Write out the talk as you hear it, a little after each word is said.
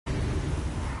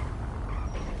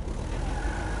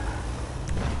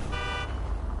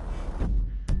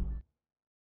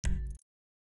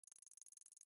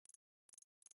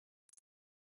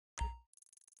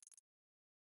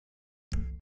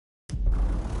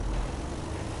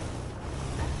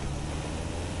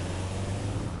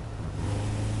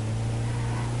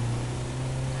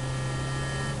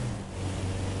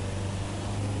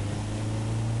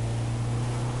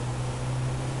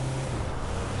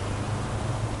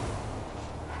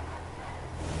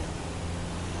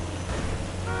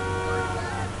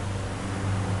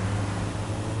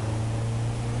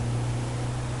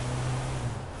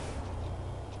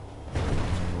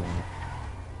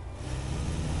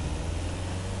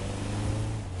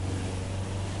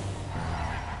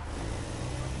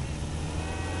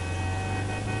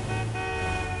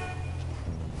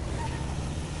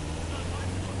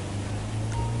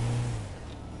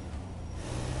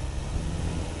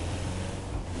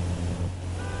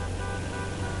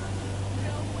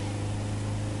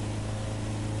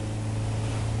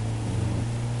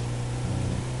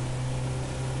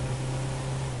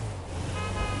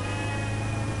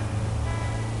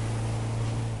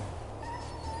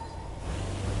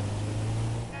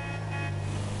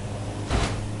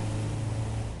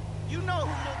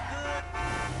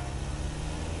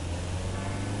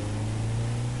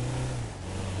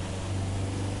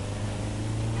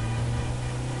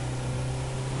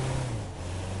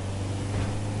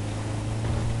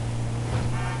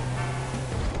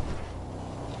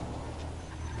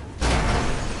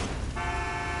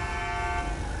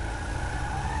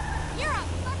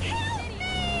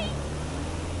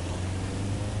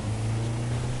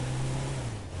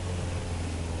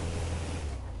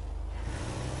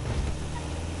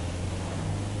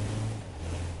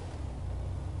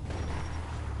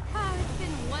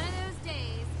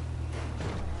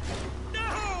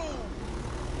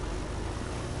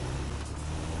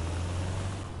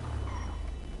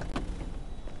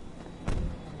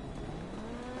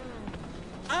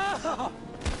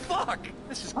fuck?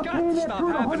 This has I'm got paying to that stop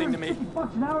brute happening to me.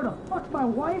 $150 an hour to fuck my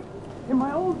wife in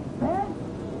my own bed?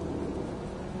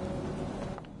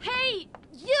 Hey,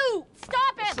 you!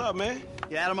 Stop it! What's up, man?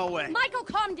 Get out of my way. Michael,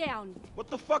 calm down. What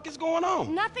the fuck is going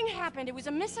on? Nothing happened. It was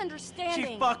a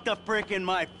misunderstanding. She fucked a prick in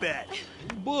my bed. You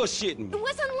bullshitting me. It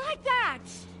wasn't like that.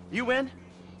 You in?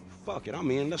 Fuck it, I'm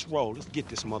in. Let's roll. Let's get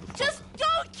this motherfucker. Just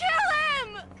don't kill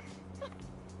him!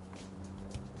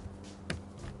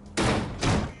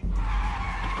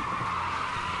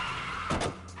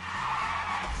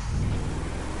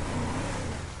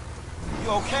 You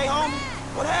okay, homie?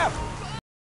 What happened?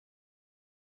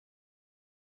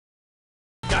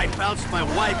 Guy bounced my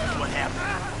wife is what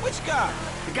happened. Which guy?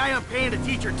 The guy I'm paying to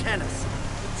teach her tennis.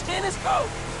 The tennis coach?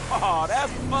 Oh,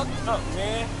 that's fucked up,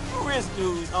 man. You rich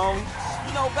dudes, homie.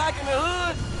 You know, back in the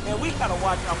hood, man, we gotta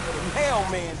watch out for the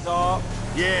mailman, dog.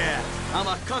 Yeah, I'm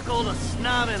a cuckold, a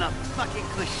snob, and a fucking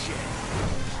cliche.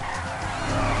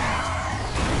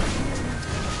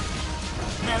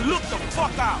 Man, look the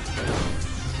fuck out.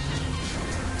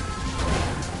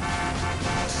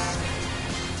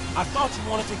 I thought you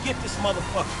wanted to get this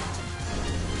motherfucker.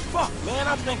 Fuck, man,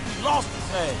 I think we lost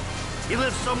his ass. He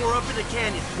lives somewhere up in the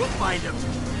canyon. We'll find him.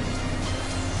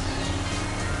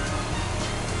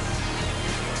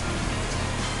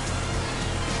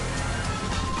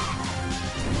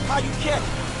 How you catch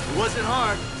him? It wasn't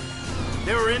hard.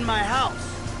 They were in my house,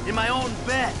 in my own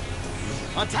bed,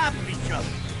 on top of each other.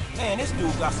 Man, this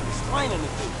dude got some explaining to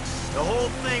do. The whole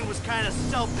thing was kind of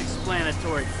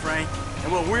self-explanatory, Frank.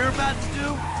 And what we're about to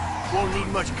do won't need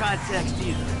much context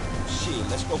either. Shit,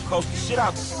 let's go coast the shit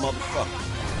out this motherfucker.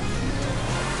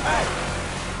 Hey,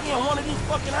 he in one of these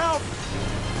fucking houses.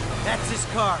 That's his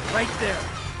car, right there.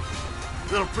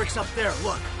 Little prick's up there,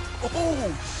 look.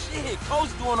 Oh, shit, Coach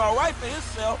doing all right for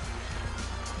himself.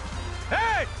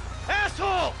 Hey,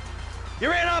 asshole! You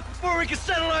ran off before we could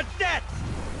settle our debts!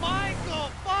 Michael,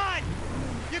 bud!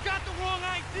 You got the wrong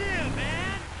idea,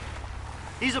 man!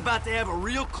 He's about to have a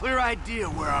real clear idea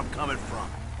where I'm coming from.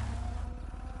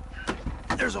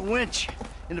 There's a winch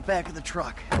in the back of the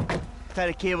truck. Tied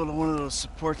a cable to one of those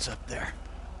supports up there.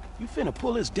 You finna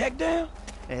pull his deck down?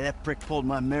 Hey, that prick pulled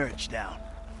my marriage down.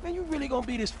 Man, you really gonna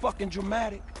be this fucking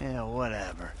dramatic? Yeah,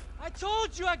 whatever. I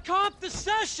told you I'd comp the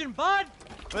session, bud!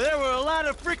 Well, there were a lot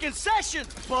of freaking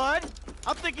sessions, bud!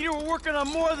 I'm thinking you were working on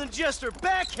more than just her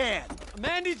backhand.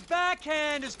 Mandy's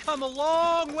backhand has come a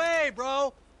long way,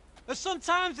 bro. But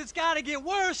sometimes it's gotta get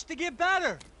worse to get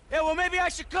better. Yeah, well, maybe I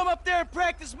should come up there and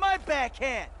practice my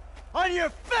backhand. On your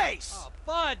face! Oh,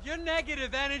 bud, your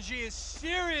negative energy is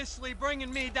seriously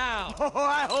bringing me down. Oh,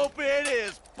 I hope it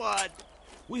is, bud.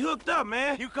 We hooked up,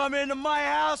 man. You come into my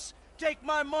house, take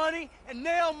my money, and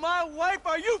nail my wife?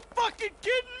 Are you fucking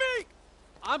kidding me?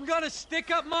 I'm gonna stick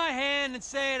up my hand and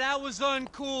say that was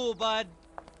uncool, bud.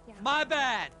 My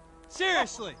bad.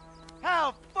 Seriously.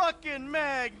 How fucking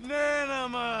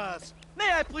magnanimous!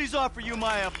 May I please offer you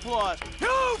my applause?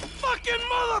 You fucking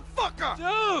motherfucker!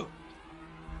 Dude!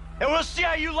 And we'll see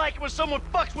how you like it when someone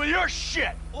fucks with your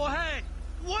shit! Oh, hey!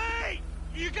 Wait!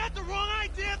 You got the wrong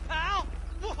idea, pal!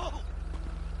 Whoa!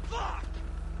 Fuck!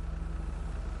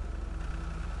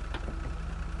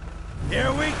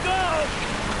 Here we go!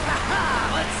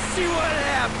 Let's see what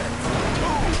happens!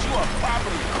 Dude, you are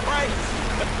probably crazy!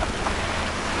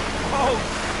 Oh,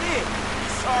 shit!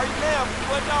 Sorry now if you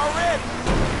wasn't already!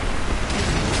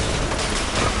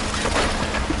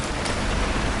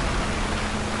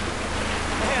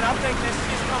 Man, I think this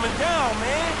shit's coming down,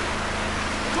 man!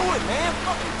 Do it, man!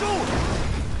 Fucking do it!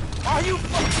 Are you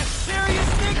fucking serious,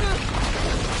 nigga?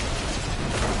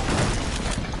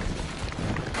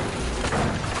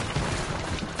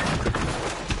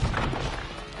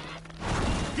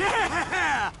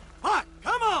 Yeah! Fuck,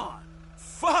 come on!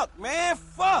 Fuck, man,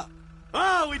 fuck!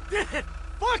 Oh, we did it!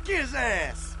 Fuck his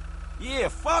ass! Yeah,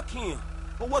 fuck him.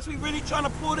 But was we really trying to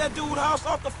pull that dude's house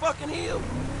off the fucking hill?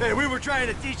 Hey, we were trying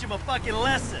to teach him a fucking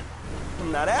lesson.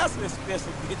 Now that's an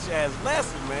expensive bitch-ass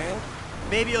lesson, man.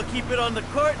 Maybe he'll keep it on the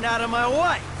court and out of my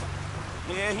wife.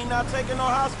 Yeah, he not taking no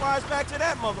housewives back to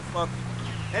that motherfucker.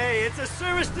 Hey, it's a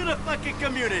service to the fucking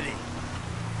community.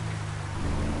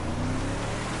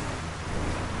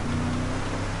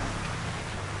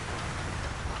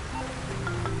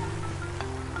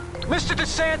 Mr.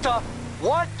 DeSanta,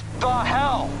 what the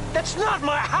hell? That's not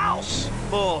my house!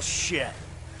 Bullshit.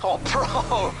 Oh,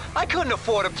 bro, I couldn't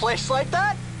afford a place like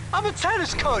that. I'm a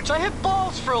tennis coach. I hit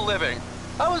balls for a living.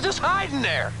 I was just hiding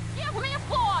there. Give me a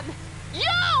phone!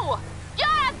 You!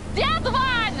 Yes, that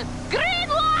one! Green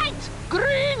light!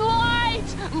 Green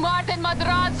light! Martin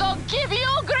Madrazo, give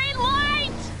you green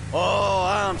light! Oh,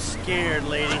 I'm scared,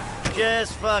 lady.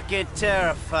 Just fucking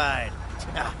terrified.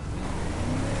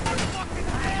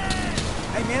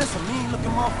 Hey, man, there's some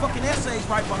mean-looking motherfucking essays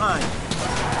right behind you.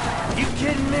 You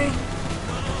kidding me?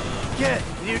 Kid,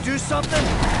 can you do something?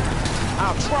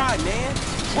 I'll try, man.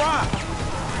 Try.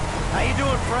 How you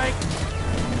doing, Frank?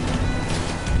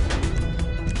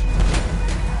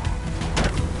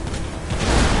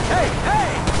 Hey,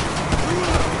 hey!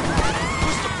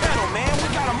 Push the pedal, man. We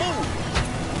gotta move.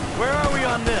 Where are we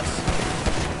on this?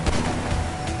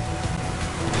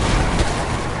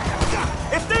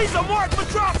 If these are Mark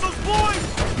Madrasso's boys,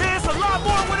 there's a lot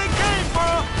more where they came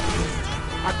from.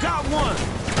 I got one.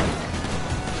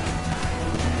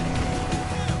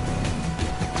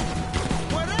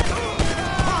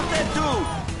 Pop that dude.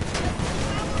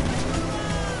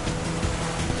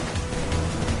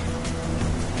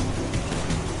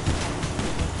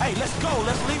 Hey, let's go.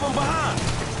 Let's leave him behind.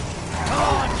 Come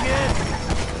on, kid.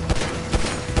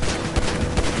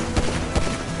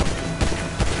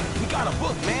 We got a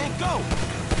book, man. Go.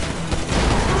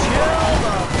 Chill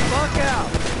the fuck out.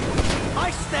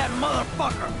 Ice that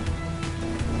motherfucker.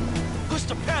 Push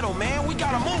the pedal, man. We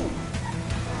gotta move.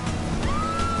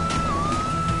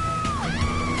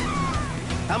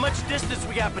 How much distance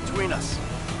we got between us?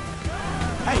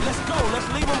 Hey, let's go. Let's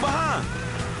leave him behind.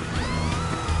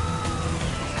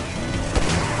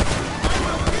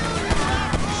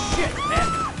 Shit, man.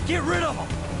 Get rid of him.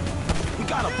 We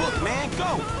got a book, man.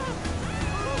 Go.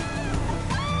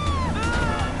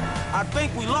 I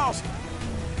think we lost him.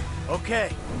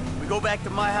 Okay, we go back to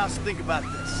my house and think about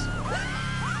this.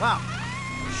 Wow.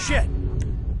 Shit.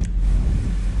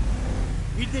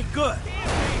 You did good.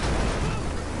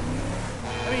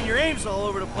 I mean, your aim's all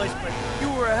over the place, but you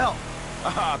were a help.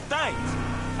 Thanks.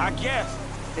 I guess.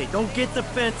 Hey, don't get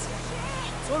defensive.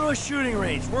 Go to a shooting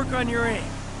range, work on your aim.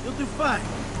 You'll do fine.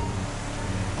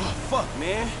 Oh, fuck,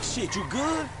 man. Shit, you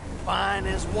good? Fine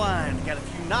as wine. Got a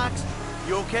few knocks.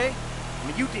 You okay? I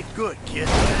mean, you did good, kid.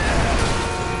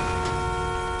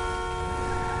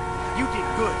 You did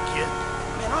good, kid.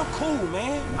 Man, I'm cool,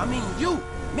 man. I mean, you.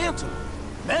 Mentally.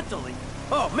 Mentally?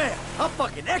 Oh, man, I'm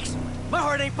fucking excellent. My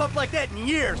heart ain't pumped like that in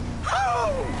years.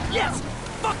 Oh, yes!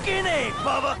 Fucking A,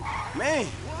 Bubba! Man,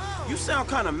 you sound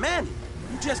kind of manic.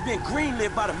 You just been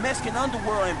greenlit by the Mexican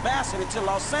underworld ambassador to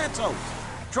Los Santos.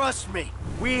 Trust me,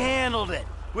 we handled it.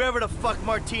 Whoever the fuck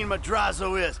Martin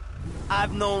Madrazo is,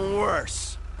 I've known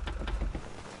worse.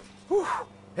 Whew.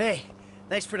 Hey,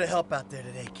 thanks for the help out there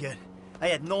today, kid. I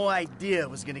had no idea it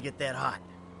was gonna get that hot.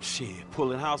 Shit,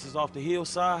 pulling houses off the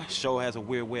hillside sure has a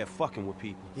weird way of fucking with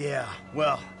people. Yeah,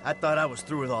 well, I thought I was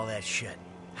through with all that shit.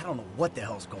 I don't know what the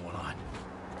hell's going on.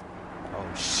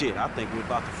 Oh, shit, I think we're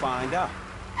about to find out.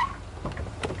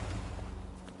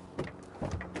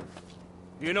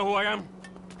 You know who I am?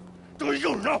 Do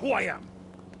you know who I am?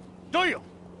 Do you?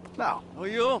 No. Oh,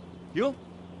 you? You?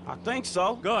 I think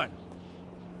so. Good.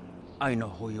 I know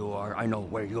who you are. I know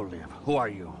where you live. Who are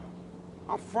you?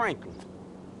 I'm Franklin.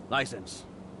 License.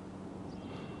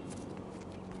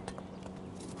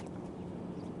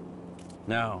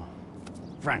 Now,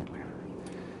 Franklin,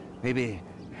 maybe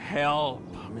help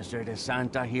Mr.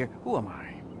 DeSanta here. Who am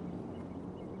I?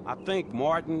 I think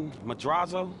Martin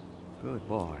Madrazo. Good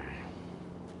boy.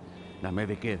 Now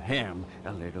maybe give him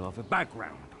a little of a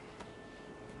background.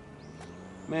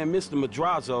 Man, Mr.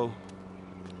 Madrazo...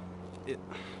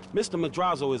 Mr.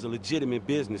 Madrazo is a legitimate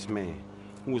businessman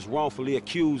who was wrongfully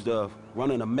accused of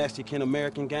running a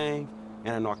Mexican-American gang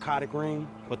and a narcotic ring,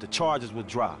 but the charges were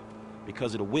dropped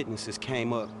because of the witnesses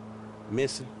came up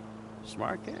missing.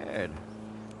 Smart kid.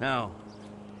 Now,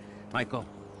 Michael,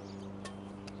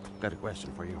 got a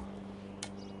question for you.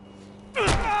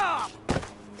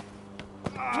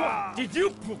 Did you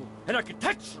pull an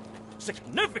architectural,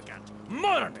 significant,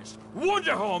 modernist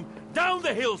wonder home down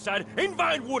the hillside in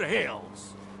Vinewood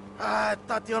Hills? I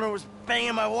thought the owner was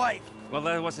banging my wife. Well,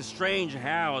 that was a strange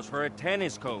house for a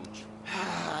tennis coach.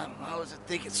 I wasn't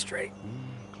thinking straight.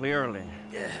 Clearly.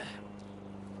 Yeah.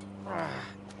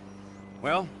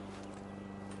 Well,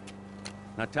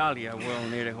 Natalia will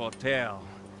need a hotel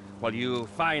while you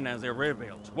finance the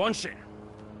rebuild, won't she?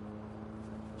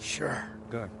 Sure.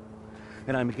 Good.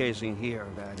 And I'm guessing here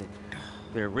that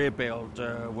the rebuild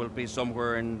will be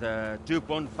somewhere in the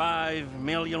 2.5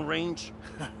 million range.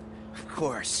 Of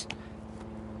course.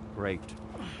 Great.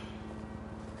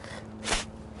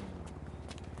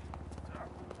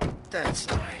 That's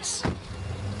nice.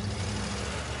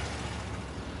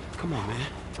 Come on, man.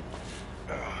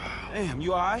 Damn,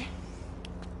 you all right?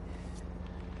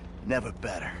 Never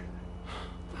better.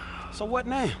 So what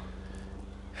now?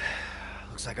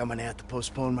 Looks like I'm gonna have to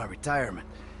postpone my retirement.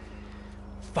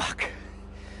 Fuck.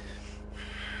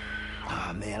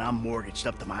 Oh, man, I'm mortgaged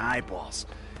up to my eyeballs.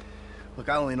 Look,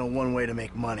 I only know one way to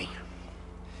make money.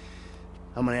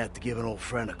 I'm gonna have to give an old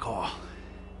friend a call.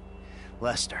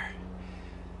 Lester.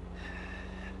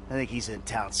 I think he's in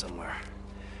town somewhere.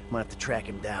 I'm gonna have to track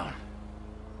him down.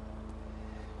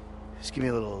 Just give me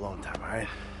a little alone time, alright?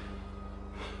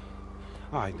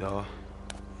 Alright, dawg.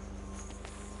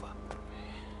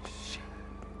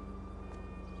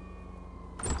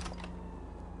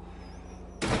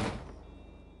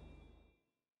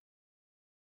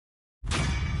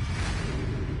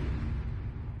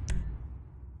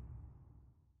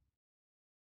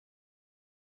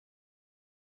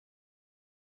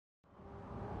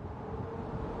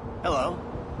 Hello?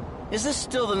 Is this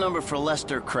still the number for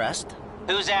Lester Crest?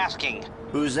 Who's asking?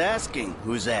 Who's asking?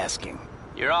 Who's asking?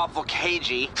 You're awful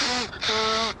cagey.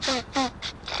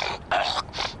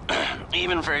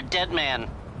 Even for a dead man,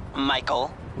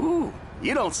 Michael. Ooh,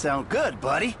 you don't sound good,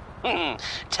 buddy.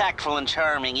 Tactful and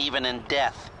charming even in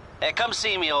death. Come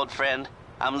see me, old friend.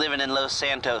 I'm living in Los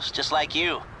Santos, just like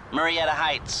you. Murrieta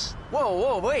Heights.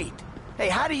 Whoa, wait. Hey,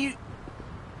 how do you...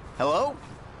 Hello?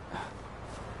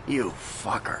 You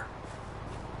fucker.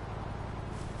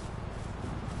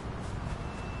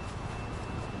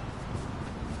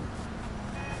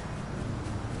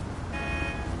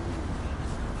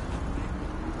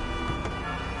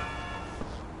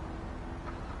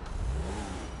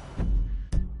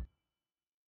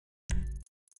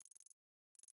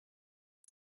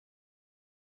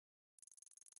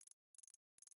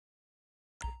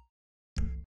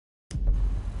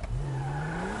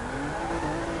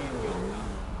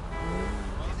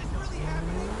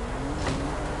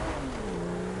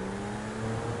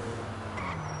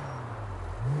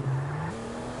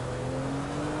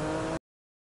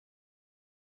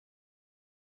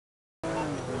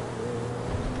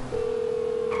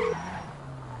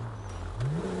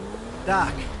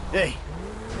 Doc, hey.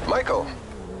 Michael,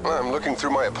 I'm looking through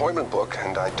my appointment book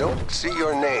and I don't see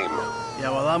your name.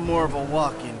 Yeah, well, I'm more of a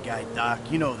walk-in guy, Doc.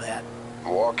 You know that.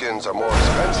 Walk-ins are more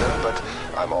expensive, but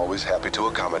I'm always happy to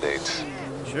accommodate.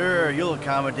 Sure, you'll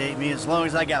accommodate me as long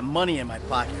as I got money in my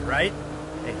pocket, right?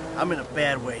 Hey, I'm in a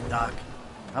bad way, Doc.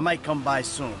 I might come by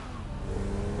soon.